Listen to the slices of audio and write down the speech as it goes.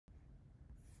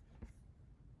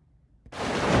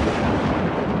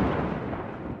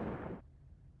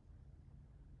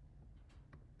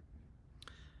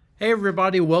Hey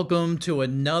everybody, welcome to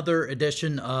another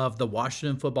edition of the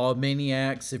Washington Football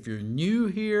Maniacs. If you're new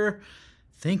here,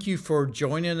 thank you for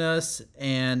joining us,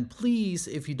 and please,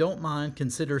 if you don't mind,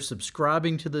 consider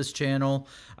subscribing to this channel.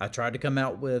 I try to come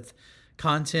out with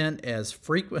content as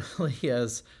frequently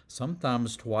as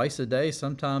sometimes twice a day,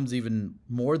 sometimes even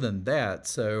more than that.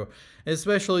 So,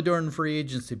 especially during the free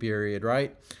agency period,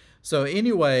 right? So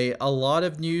anyway, a lot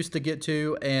of news to get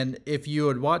to, and if you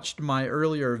had watched my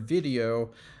earlier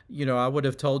video, I would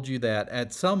have told you that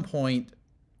at some point,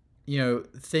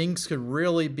 things could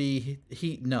really be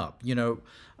heating up.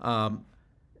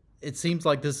 It seems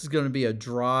like this is going to be a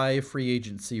dry free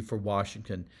agency for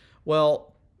Washington.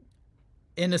 Well,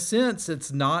 in a sense,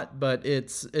 it's not, but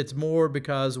it's more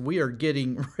because we are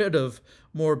getting rid of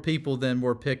more people than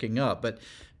we're picking up. But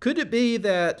could it be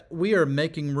that we are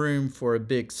making room for a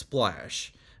big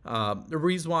splash? The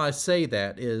reason why I say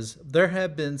that is there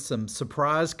have been some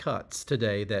surprise cuts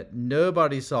today that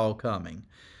nobody saw coming.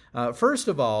 First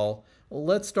of all,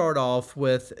 let's start off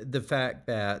with the fact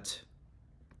that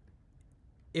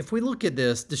if we look at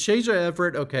this, DeShazier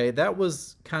Everett, okay, that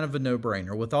was kind of a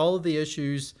no-brainer. With all of the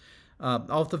issues,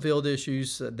 off-the-field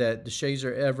issues that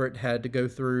DeShazier Everett had to go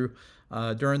through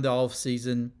during the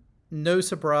offseason, no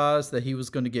surprise that he was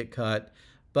going to get cut.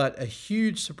 But a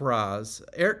huge surprise,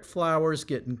 Ereck Flowers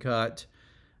getting cut.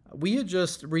 We had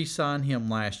just re-signed him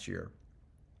last year.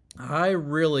 I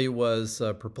really was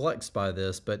perplexed by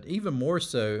this, but even more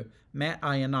so, Matt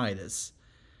Ioannidis.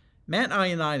 Matt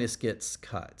Ioannidis gets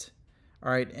cut.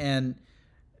 All right, and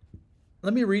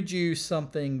let me read you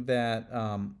something that,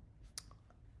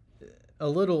 a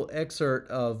little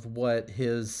excerpt of what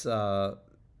his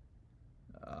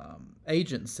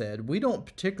agent said. We don't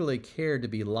particularly care to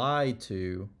be lied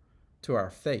to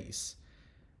our face.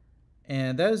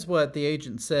 And that is what the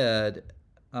agent said.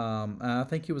 I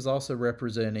think he was also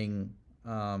representing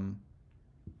Ereck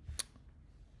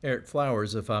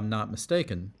Flowers, if I'm not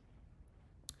mistaken.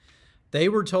 They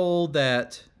were told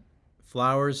that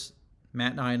Flowers,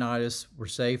 Matt and Ioannidis were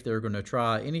safe. They were going to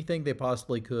try anything they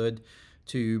possibly could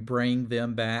to bring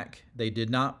them back. They did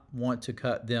not want to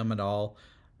cut them at all.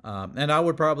 And I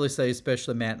would probably say,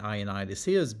 especially Matt Ioannidis,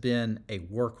 he has been a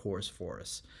workhorse for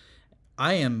us.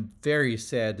 I am very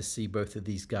sad to see both of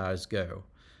these guys go.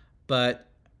 But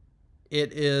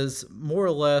it is more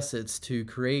or less, it's to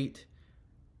create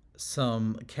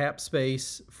some cap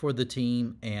space for the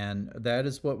team, and that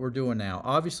is what we're doing now.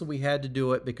 Obviously, we had to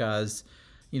do it because,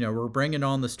 we're bringing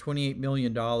on this $28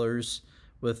 million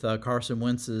with Carson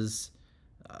Wentz's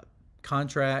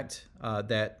contract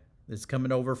that is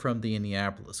coming over from the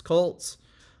Indianapolis Colts.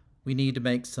 We need to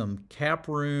make some cap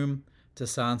room to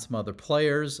sign some other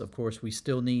players. Of course, we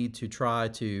still need to try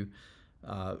to,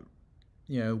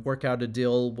 work out a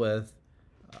deal with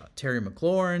Terry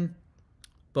McLaurin,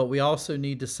 but we also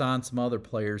need to sign some other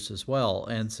players as well.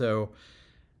 And so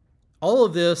all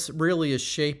of this really is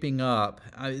shaping up.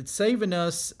 It's saving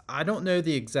us. I don't know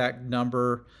the exact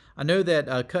number. I know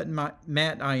that cutting Matt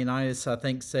Ioannidis, I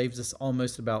think, saves us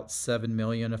almost about $7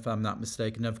 million, if I'm not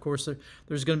mistaken. Of course,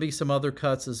 there's going to be some other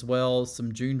cuts as well,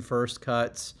 some June 1st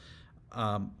cuts.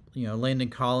 Landon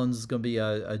Collins is going to be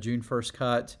a June 1st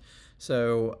cut.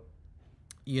 So,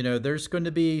 there's going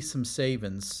to be some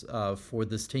savings for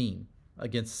this team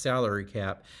against the salary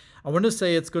cap. I want to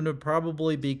say it's going to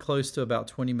probably be close to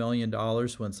about $20 million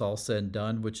when it's all said and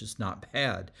done, which is not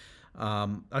bad.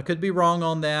 I could be wrong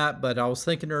on that, but I was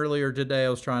thinking earlier today, I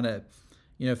was trying to,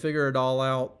 figure it all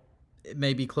out. It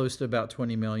may be close to about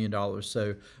 $20 million.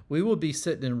 So we will be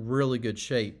sitting in really good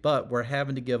shape, but we're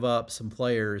having to give up some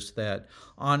players that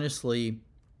honestly,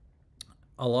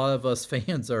 a lot of us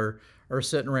fans are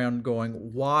sitting around going,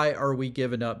 why are we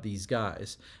giving up these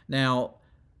guys? Now,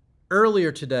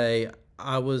 earlier today,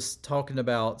 I was talking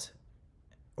about,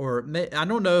 I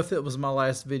don't know if it was my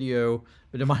last video,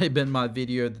 but it might have been my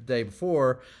video the day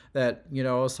before that, I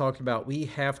was talking about we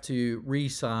have to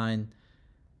re-sign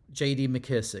J.D.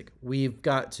 McKissic. We've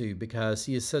got to, because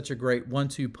he is such a great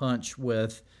 1-2 punch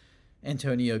with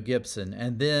Antonio Gibson.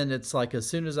 And then it's like as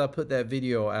soon as I put that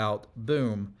video out,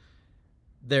 boom,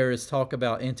 there is talk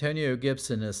about Antonio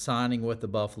Gibson is signing with the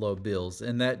Buffalo Bills.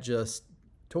 And that just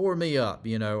tore me up,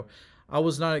 I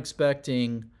was not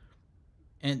expecting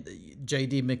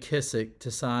J.D. McKissic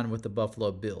to sign with the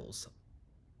Buffalo Bills.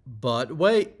 But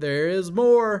wait, there is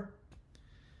more.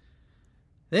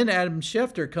 Then Adam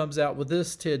Schefter comes out with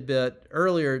this tidbit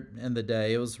earlier in the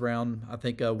day. It was around, I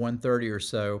think, 1:30 or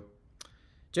so.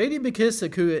 J.D.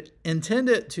 McKissic, who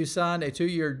intended to sign a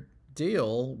 2-year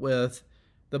deal with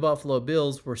the Buffalo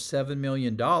Bills for $7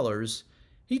 million,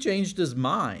 he changed his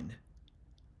mind.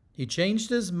 He changed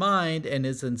his mind and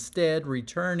is instead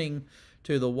returning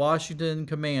to the Washington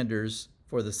Commanders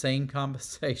for the same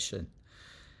compensation.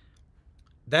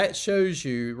 That shows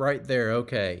you right there,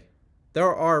 okay,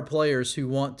 there are players who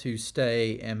want to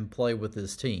stay and play with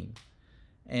this team.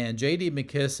 And J.D.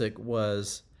 McKissic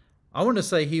was, I want to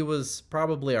say he was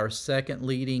probably our second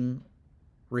leading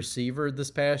receiver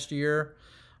this past year.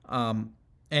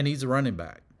 And he's a running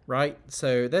back, right?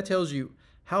 So that tells you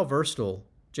how versatile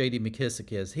J.D.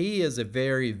 McKissic is. He is a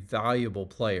very valuable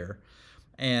player,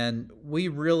 and we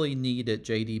really needed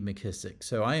J.D. McKissic.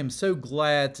 So I am so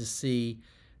glad to see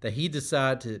that he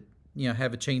decided to,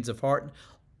 have a change of heart.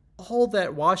 All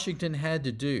that Washington had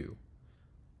to do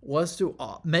was to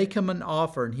make him an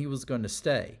offer, and he was going to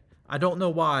stay. I don't know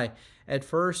why. At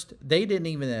first, they didn't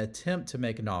even attempt to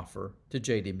make an offer to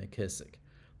J.D. McKissic.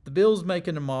 The Bills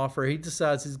making him an offer. He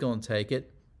decides he's going to take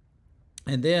it.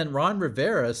 And then Ron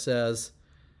Rivera says,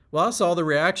 well, I saw the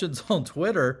reactions on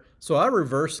Twitter, so I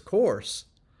reversed course.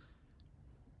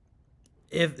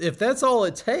 If that's all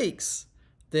it takes,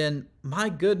 then my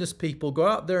goodness, people, go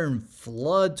out there and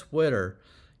flood Twitter.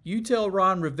 You tell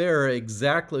Ron Rivera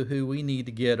exactly who we need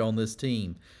to get on this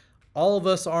team. All of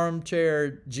us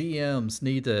armchair GMs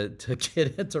need to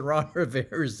get into Ron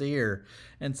Rivera's ear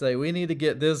and say, we need to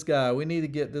get this guy, we need to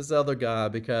get this other guy,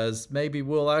 because maybe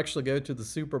we'll actually go to the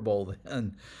Super Bowl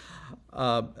then.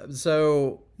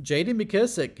 So J.D.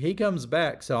 McKissic, he comes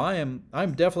back. So I'm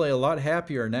definitely a lot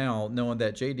happier now knowing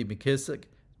that J.D. McKissic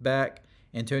back.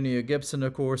 Antonio Gibson,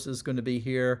 of course, is going to be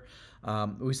here.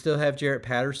 We still have Jarrett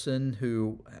Patterson,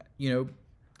 who,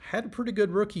 had a pretty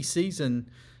good rookie season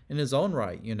in his own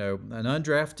right. An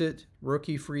undrafted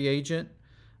rookie free agent,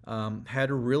 had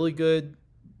a really good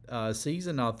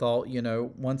season, I thought,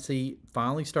 once he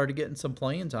finally started getting some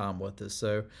playing time with us.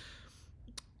 So,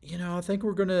 I think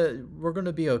we're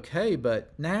gonna be okay.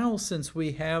 But now, since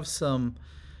we have some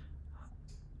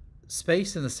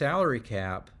space in the salary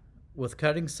cap with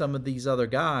cutting some of these other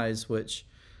guys, which,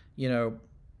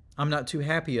 I'm not too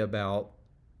happy about.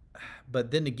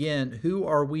 But then again, who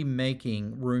are we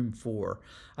making room for?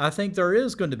 I think there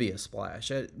is going to be a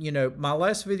splash. My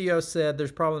last video said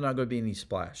there's probably not going to be any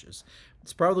splashes.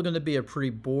 It's probably going to be a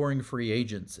pretty boring free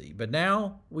agency. But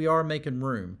now we are making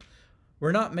room.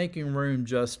 We're not making room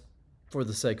just for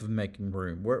the sake of making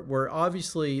room. We're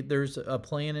obviously, there's a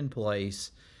plan in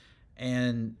place,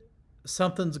 and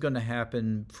something's going to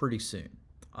happen pretty soon.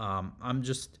 I'm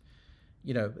just...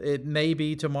 it may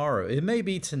be tomorrow. It may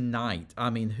be tonight.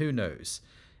 I mean, who knows?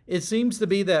 It seems to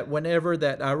be that whenever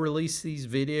that I release these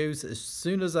videos, as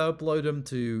soon as I upload them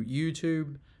to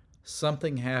YouTube,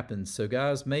 something happens. So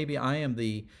guys, maybe I am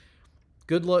the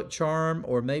good luck charm,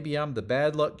 or maybe I'm the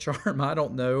bad luck charm. I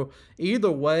don't know.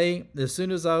 Either way, as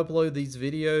soon as I upload these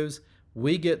videos,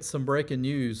 we get some breaking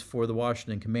news for the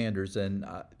Washington Commanders. And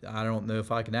I don't know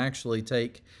if I can actually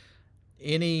take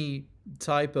any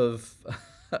type of...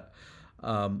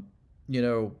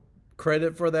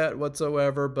 credit for that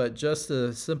whatsoever, but just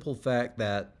the simple fact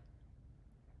that,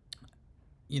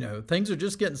 things are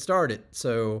just getting started.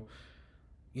 So,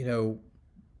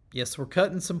 yes, we're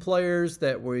cutting some players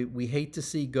that we hate to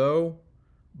see go,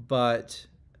 but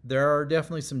there are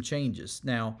definitely some changes.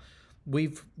 Now,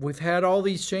 we've had all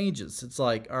these changes. It's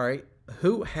like, all right,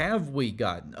 who have we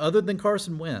gotten other than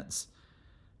Carson Wentz?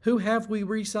 Who have we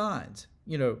re-signed?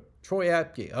 Troy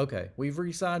Apke. Okay, we've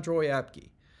re-signed Troy Apke.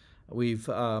 We've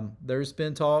there's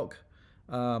been talk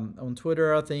on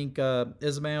Twitter. I think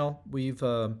Ismail. We've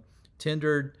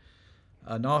tendered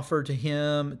an offer to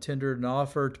him. Tendered an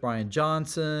offer to Brian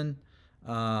Johnson.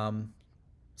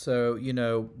 So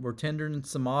we're tendering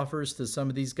some offers to some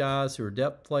of these guys who are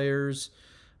depth players.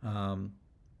 So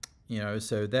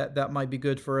that might be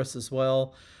good for us as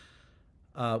well.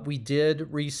 We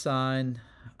did re-sign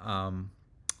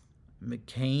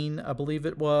McCain, I believe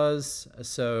it was.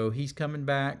 So he's coming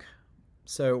back.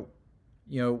 So,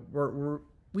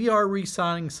 we are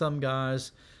re-signing some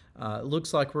guys. It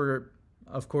looks like we're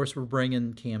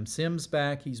bringing Cam Sims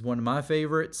back. He's one of my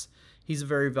favorites. He's a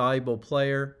very valuable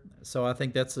player. So I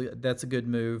think that's a good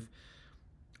move.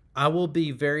 I will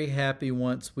be very happy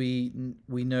once we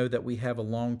know that we have a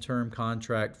long-term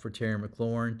contract for Terry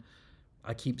McLaurin.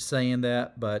 I keep saying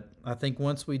that, but I think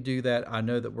once we do that, I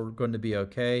know that we're going to be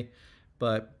okay.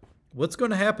 But what's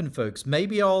going to happen, folks?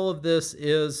 Maybe all of this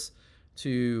is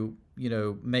to,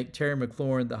 make Terry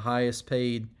McLaurin the highest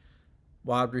paid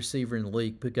wide receiver in the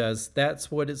league, because that's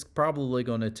what it's probably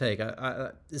going to take.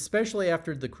 I especially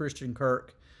after the Christian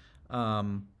Kirk,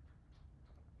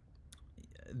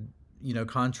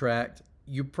 contract,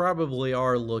 you probably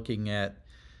are looking at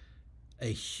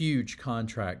a huge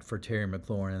contract for Terry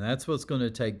McLaurin, and that's what's going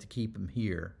to take to keep him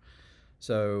here.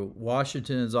 So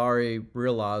Washington is already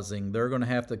realizing they're going to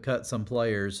have to cut some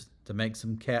players to make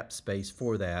some cap space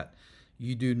for that.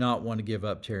 You do not want to give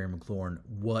up Terry McLaurin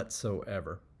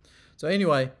whatsoever. So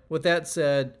anyway, with that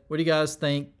said, what do you guys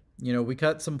think? You know, we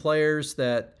cut some players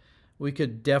that we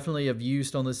could definitely have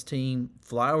used on this team.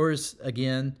 Flowers,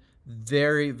 again,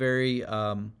 very,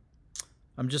 I'm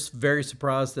just very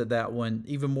surprised at that one.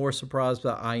 Even more surprised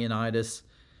by Ioannidis.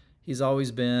 He's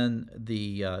always been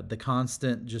the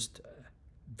constant, just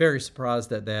very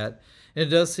surprised at that. And it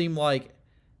does seem like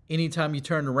anytime you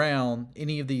turn around,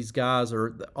 any of these guys,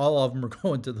 or all of them, are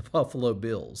going to the Buffalo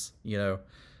Bills. You know,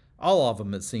 all of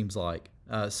them, it seems like.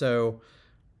 So,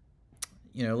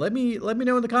 you know, let me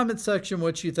know in the comments section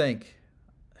what you think.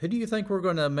 Who do you think we're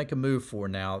going to make a move for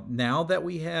now? Now that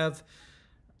we have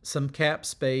some cap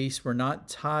space, we're not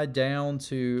tied down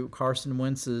to Carson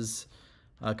Wentz's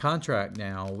contract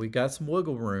now. We got some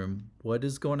wiggle room. What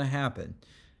is going to happen?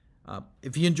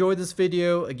 If you enjoyed this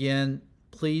video, again,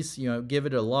 please, you know, give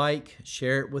it a like,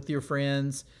 share it with your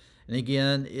friends. And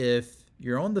again, if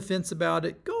you're on the fence about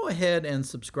it, go ahead and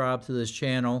subscribe to this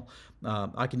channel.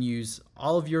 I can use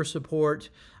all of your support.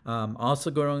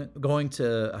 Also going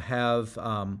to have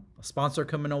a sponsor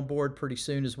coming on board pretty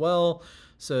soon as well.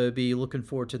 So be looking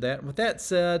forward to that. And with that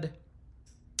said,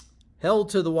 hell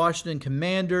to the Washington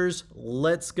Commanders.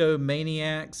 Let's go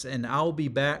Maniacs. And I'll be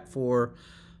back for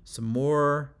some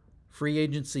more free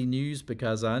agency news,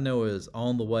 because I know it is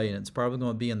on the way, and it's probably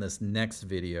going to be in this next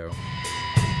video.